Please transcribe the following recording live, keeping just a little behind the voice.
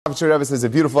Lubavitcher Rebbe says a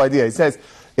beautiful idea. He says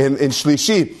in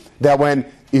Shlishi that when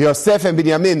Yosef and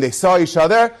Binyamin, they saw each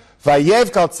other,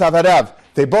 Vayev kal tzavarav,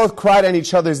 they both cried on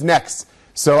each other's necks.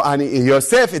 So on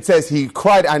Yosef, it says he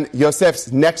cried on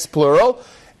Yosef's necks, plural.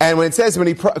 And when it says when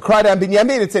he cried on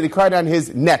Binyamin, it said he cried on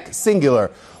his neck,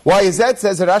 singular. Why is that?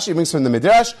 Says Rashi, brings from the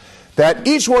Midrash, that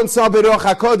each one saw Beruach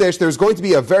HaKodesh, there's going to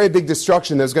be a very big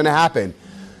destruction that's going to happen.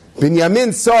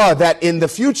 Binyamin saw that in the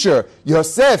future,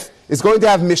 Yosef is going to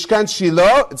have Mishkan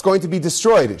Shiloh, it's going to be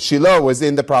destroyed. Shiloh was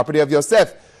in the property of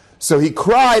Yosef. So he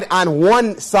cried on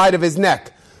one side of his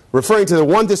neck, referring to the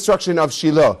one destruction of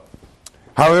Shiloh.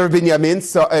 However,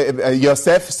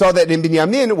 Yosef saw that in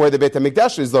Binyamin, where the Beit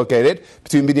HaMikdash is located,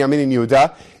 between Binyamin and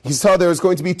Yehuda, he saw there was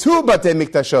going to be two Batei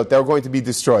Mikdashot that were going to be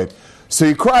destroyed. So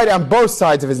he cried on both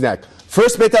sides of his neck.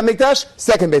 First Beit HaMikdash,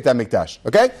 second Beit HaMikdash.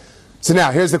 Okay? So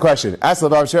now, here's the question. Ask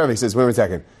Lubavitcher Rebbe, he says, wait a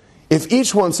second. If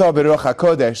each one saw Beruach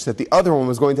HaKodesh, that the other one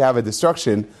was going to have a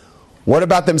destruction, what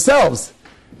about themselves?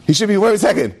 He should be, wait a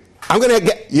second. I'm going to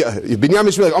get,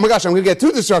 Binyamin should be like, oh my gosh, I'm going to get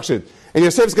two destructions. And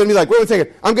Yosef's going to be like, wait a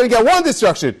second, I'm going to get one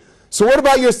destruction. So what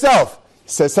about yourself? He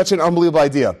says, such an unbelievable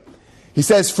idea. He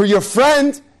says, for your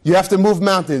friend, you have to move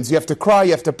mountains, you have to cry,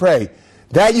 you have to pray.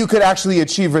 That you could actually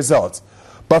achieve results.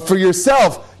 But for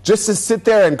yourself, just to sit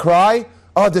there and cry,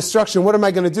 oh, destruction, what am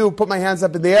I going to do? Put my hands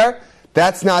up in the air?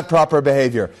 That's not proper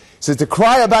behavior. He says, to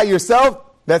cry about yourself,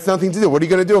 that's nothing to do. What are you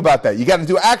going to do about that? You got to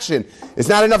do action. It's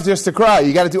not enough just to cry.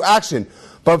 You got to do action.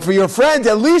 But for your friend,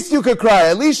 at least you could cry.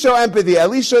 At least show empathy. At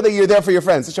least show that you're there for your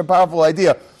friend. Such a powerful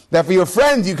idea. That for your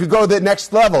friend, you could go to the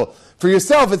next level. For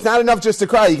yourself, it's not enough just to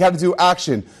cry. You got to do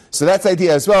action. So that's the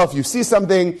idea as well. If you see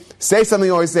something, say something.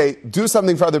 Always say, do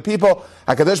something for other people.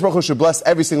 HaKadosh Baruch Hu should bless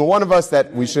every single one of us,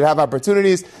 that we should have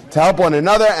opportunities to help one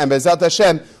another. And Be'ezrat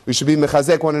Hashem, we should be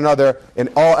mechazek one another in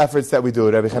all efforts that we do.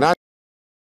 Rabbi Hanan